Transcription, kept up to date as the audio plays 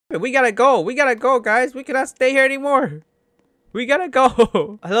We gotta go. We gotta go, guys. We cannot stay here anymore. We gotta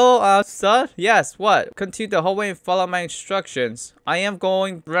go. Hello, son? Yes, what? Continue the hallway and follow my instructions. I am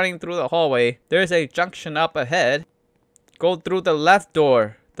running through the hallway. There's a junction up ahead. Go through the left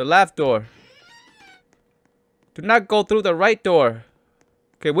door. The left door. Do not go through the right door.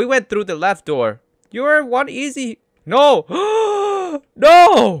 Okay, we went through the left door. You're one easy. No.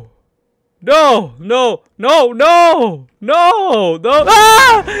 No. No. No. No. No. No. No.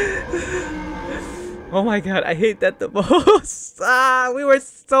 Ah! Oh my god, I hate that the most. Ah, we were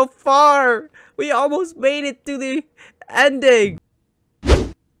so far. We almost made it to the ending.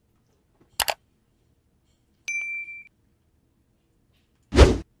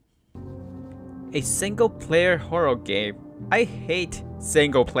 A single-player horror game. I hate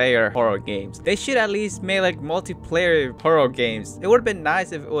single-player horror games. They should at least make like multiplayer horror games. It would have been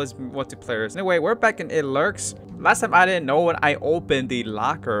nice if it was multiplayer. Anyway, we're back in Lurks. Last time I didn't know when I opened the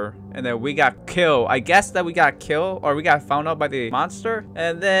locker and then we got killed. I guess that we got killed or we got found out by the monster.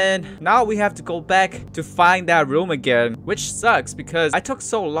 And then now we have to go back to find that room again, which sucks because I took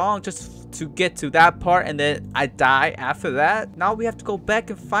so long just to get to that part and then I die after that. Now we have to go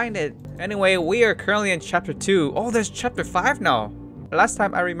back and find it. Anyway, we are currently in chapter 2. Oh, there's chapter 5 now. Last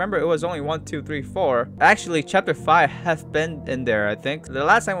time I remember it was only 1, 2, 3, 4. Actually, chapter 5 has been in there, I think. The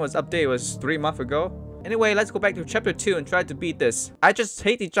last time it was updated was 3 months ago. Anyway, let's go back to chapter 2 and try to beat this. I just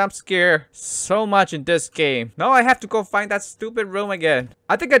hate the jump scare so much in this game. Now I have to go find that stupid room again.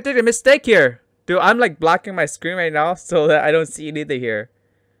 I think I did a mistake here. Dude, I'm like blocking my screen right now so that I don't see anything here.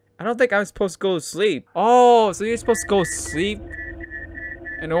 I don't think I'm supposed to go to sleep. Oh, so you're supposed to go to sleep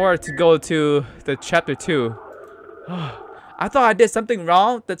in order to go to the chapter 2. I thought I did something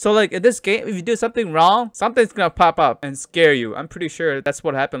wrong. So like in this game, if you do something wrong, something's gonna pop up and scare you. I'm pretty sure that's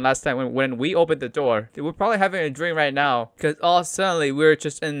what happened last time when we opened the door. We're probably having a dream right now because all suddenly we're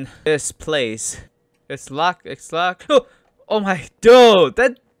just in this place. It's locked. It's locked. Oh my dude,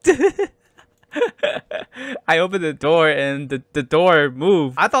 that. I opened the door and the door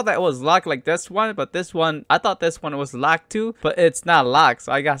moved. I thought that was locked like this one, but this one, I thought this one was locked too, but it's not locked,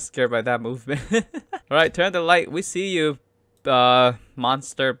 so I got scared by that movement. Alright, turn the light. We see you,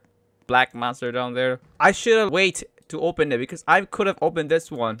 monster, black monster down there. I should have waited to open it because I could have opened this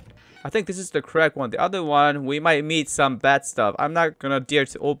one. I think this is the correct one. The other one, we might meet some bad stuff. I'm not gonna dare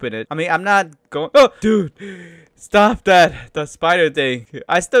to open it. I mean, I'm not going. Oh, dude. Stop that. The spider thing.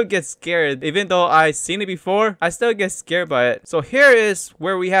 I still get scared. Even though I've seen it before, I still get scared by it. So here is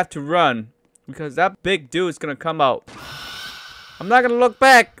where we have to run. Because that big dude is gonna come out. I'm not gonna look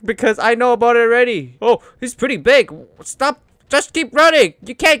back because I know about it already. Oh, he's pretty big. Stop. Just keep running.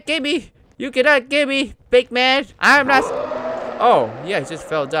 You can't get me. You cannot get me, big man. I'm not. Oh, yeah, he just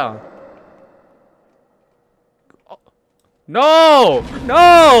fell down. Oh. No!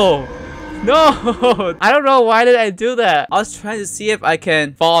 No! No! I don't know why did I do that. I was trying to see if I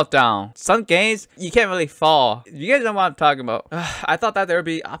can fall down. Some games, you can't really fall. You guys know what I'm talking about. I thought that there would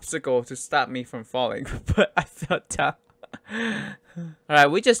be an obstacle to stop me from falling, but I fell down.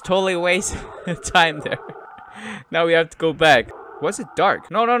 Alright, we just totally wasted time there. Now we have to go back. Why is it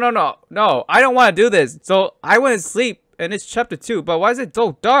dark? No, no, no, no. No, I don't want to do this. So I went to sleep and it's chapter 2, but why is it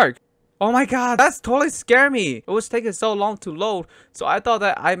so dark? Oh my god, that's totally scared me. It was taking so long to load, so I thought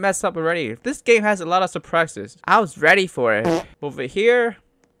that I messed up already. This game has a lot of surprises. I was ready for it. Over here.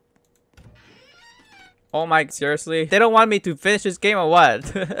 Oh my, seriously? They don't want me to finish this game or what?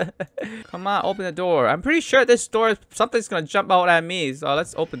 Come on, open the door. I'm pretty sure this door, something's gonna jump out at me. So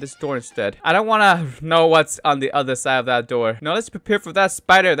let's open this door instead. I don't wanna know what's on the other side of that door. No, let's prepare for that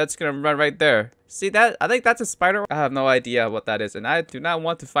spider that's gonna run right there. See that? I think that's a spider. I have no idea what that is, and I do not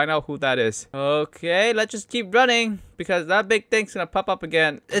want to find out who that is. Okay, let's just keep running because that big thing's gonna pop up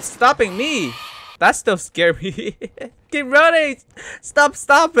again. It's stopping me. That still scared me. Keep running! Stop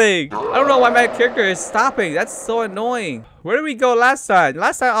stopping! I don't know why my character is stopping. That's so annoying. Where did we go last time?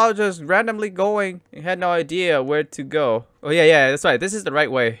 Last time I was just randomly going and had no idea where to go. Oh yeah, that's right. This is the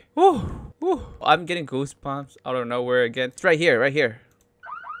right way. Whew, whew. I'm getting goosebumps out of nowhere again. It's right here, right here.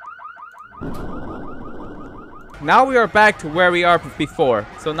 Now we are back to where we are before.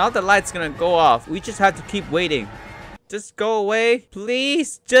 So now the light's gonna go off. We just have to keep waiting. Just go away.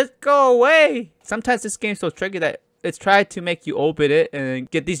 Please, just go away. Sometimes this game's so tricky that it's trying to make you open it and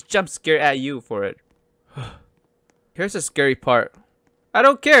get these jump scare at you for it. Here's the scary part. I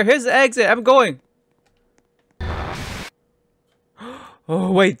don't care. Here's the exit. I'm going.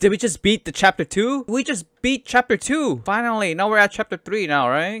 Oh, wait, did we just beat the chapter 2? We just beat chapter 2. Finally, now we're at chapter 3 now,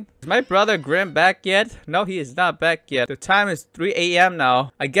 right? Is my brother Grim back yet? No, he is not back yet. The time is 3 a.m.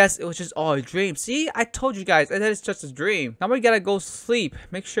 now. I guess it was just all a dream. See, I told you guys, that is just a dream. Now we gotta go sleep.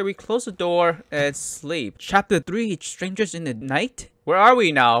 Make sure we close the door and sleep. Chapter 3, Strangers in the Night? Where are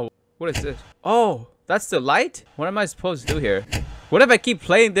we now? What is this? Oh, that's the light? What am I supposed to do here? What if I keep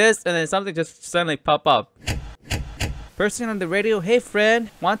playing this and then something just suddenly pop up? Person on the radio, hey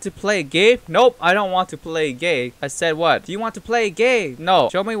friend, want to play a game? Nope, I don't want to play a game. I said what? Do you want to play a game? No.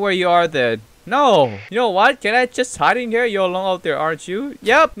 Show me where you are then. No. You know what? Can I just hide in here? You're alone out there, aren't you?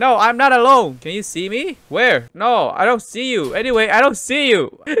 Yep. No, I'm not alone. Can you see me? Where? No, I don't see you. Anyway, I don't see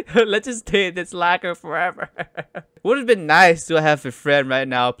you. Let's just stay in this locker forever. Would have been nice to have a friend right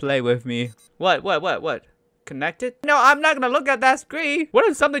now play with me. What? Connected? No, I'm not gonna look at that screen. What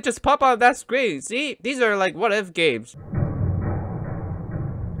if something just pop out of that screen? See? These are like what if games.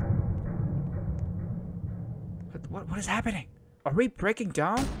 What is happening? Are we breaking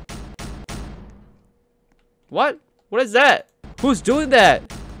down? What? What is that? Who's doing that?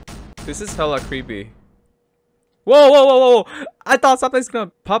 This is hella creepy. Whoa. I thought something's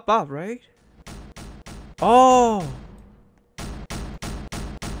gonna pop up, right? Oh.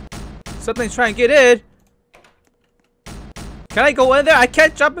 Something's trying to get in. Can I go in there? I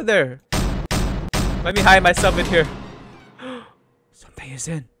can't jump in there. Let me hide myself in here. Something is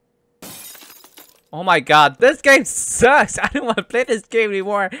in. Oh my god, this game sucks. I don't want to play this game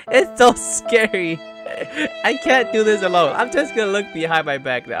anymore. It's so scary. I can't do this alone. I'm just gonna look behind my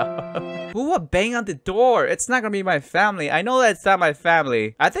back now. Who would bang on the door? It's not gonna be my family. I know that it's not my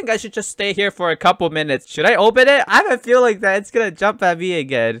family. I think I should just stay here for a couple minutes. Should I open it? I have a feeling that it's gonna jump at me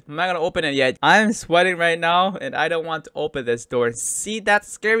again. I'm not gonna open it yet. I'm sweating right now and I don't want to open this door. See that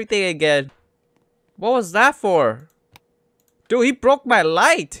scary thing again. What was that for? Dude, he broke my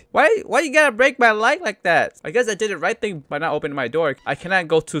light. Why you gotta break my light like that? I guess I did the right thing by not opening my door. I cannot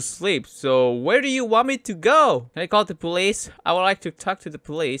go to sleep. So where do you want me to go? Can I call the police? I would like to talk to the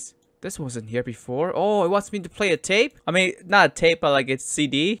police. This wasn't here before. Oh, it wants me to play a tape? I mean, not a tape, but like it's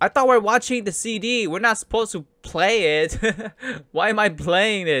CD. I thought we're watching the CD. We're not supposed to play it. Why am I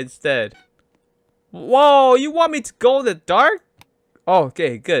playing it instead? Whoa, you want me to go in the dark? Oh,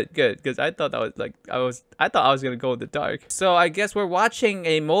 okay, good. Because I thought that was like I thought I was gonna go in the dark. So I guess we're watching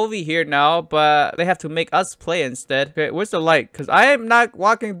a movie here now, but they have to make us play instead. Okay, where's the light? Because I am not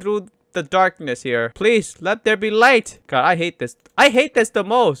walking through the darkness here. Please let there be light. God, I hate this. I hate this the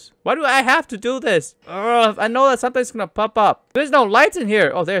most. Why do I have to do this? I know that something's gonna pop up. There's no lights in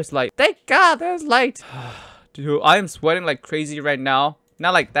here. Oh, there's light. Thank God, there's light. Dude, I am sweating like crazy right now.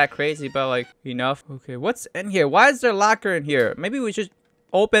 Not like that crazy, but like enough. Okay, what's in here? Why is there a locker in here? Maybe we should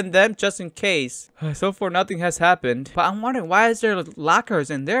open them just in case. So far, nothing has happened. But I'm wondering, why is there lockers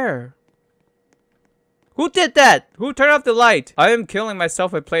in there? Who did that? Who turned off the light? I am killing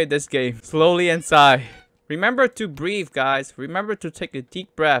myself by playing this game. Slowly and sigh. Remember to breathe, guys. Remember to take a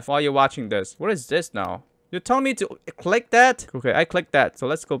deep breath while you're watching this. What is this now? You're telling me to click that? Okay, I clicked that. So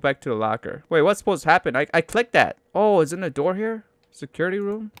let's go back to the locker. Wait, what's supposed to happen? I clicked that. Oh, is in the door here? Security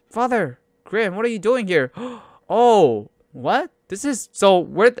room? Father! Grim, what are you doing here? Oh, what? This is... So,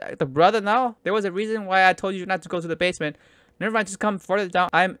 we're the brother now? There was a reason why I told you not to go to the basement. Never mind, just come further down.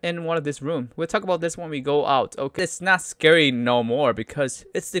 I'm in one of this room. We'll talk about this when we go out, okay? It's not scary no more because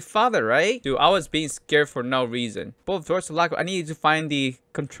it's the father, right? Dude, I was being scared for no reason. Both doors are locked. I need to find the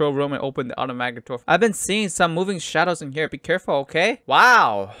control room and open the automatic door. I've been seeing some moving shadows in here. Be careful, okay?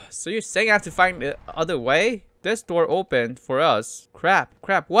 Wow. So you're saying I have to find the other way? This door opened for us. Crap.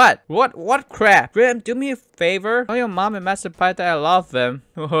 What? What crap? Grim, do me a favor. Tell your mom and Masterpie that I love them.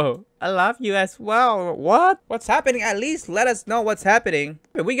 Oh, I love you as well. What? What's happening? At least let us know what's happening.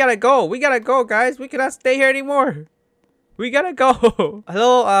 We gotta go. We gotta go, guys. We cannot stay here anymore. We gotta go.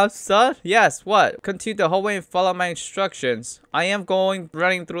 Hello, son? Yes, what? Continue the hallway and follow my instructions. I am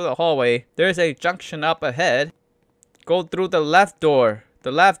running through the hallway. There's a junction up ahead. Go through the left door.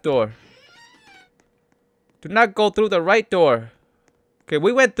 The left door. Do not go through the right door. Okay,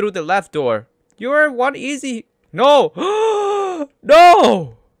 we went through the left door. You're one easy... No!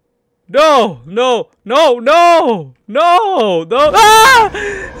 No! No! No! No! No! No! No! Ah!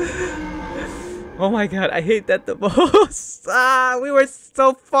 Oh my god, I hate that the most. We were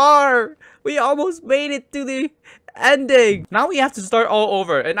so far. We almost made it to the ending. Now we have to start all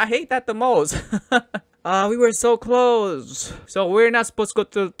over, and I hate that the most. We were so close. So we're not supposed to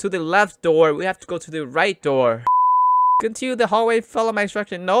go to the left door. We have to go to the right door. Continue the hallway, follow my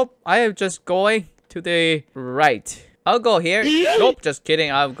instruction. Nope, I am just going to the right. I'll go here. Nope, just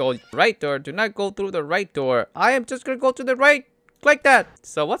kidding. I'll go right door. Do not go through the right door. I am just gonna go to the right. Click that.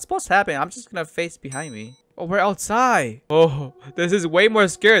 So what's supposed to happen? I'm just gonna face behind me. Oh, we're outside. Oh, this is way more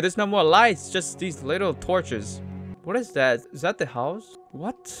scary. There's no more lights, just these little torches. What is that? Is that the house?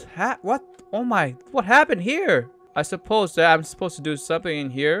 What? What? Oh my, what happened here? I suppose that I'm supposed to do something in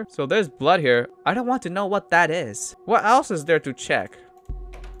here. So there's blood here. I don't want to know what that is. What else is there to check?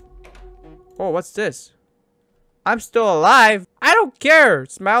 Oh, what's this? I'm still alive. I don't care.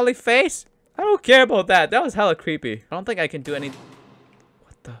 Smiley face. I don't care about that. That was hella creepy. I don't think I can do any...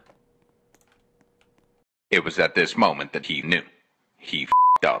 What the... It was at this moment that he knew. He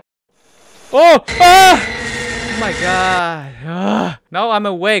f***ed up. Oh! Ah! Oh my god. Ah. Now I'm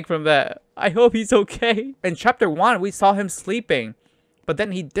awake from that. I hope he's okay. In chapter 1, we saw him sleeping. But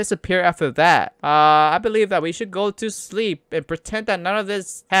then he disappeared after that. I believe that we should go to sleep and pretend that none of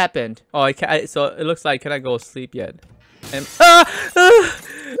this happened. Oh, so it looks like, can I go to sleep yet? And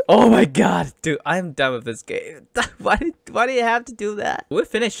oh my god, dude, I'm done with this game. Why do you have to do that? We'll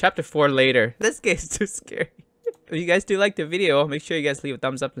finish chapter 4 later. This game is too scary. If you guys do like the video, make sure you guys leave a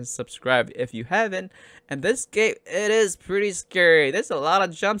thumbs up and subscribe if you haven't. And this game, it is pretty scary. There's a lot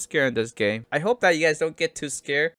of jump scare in this game. I hope that you guys don't get too scared.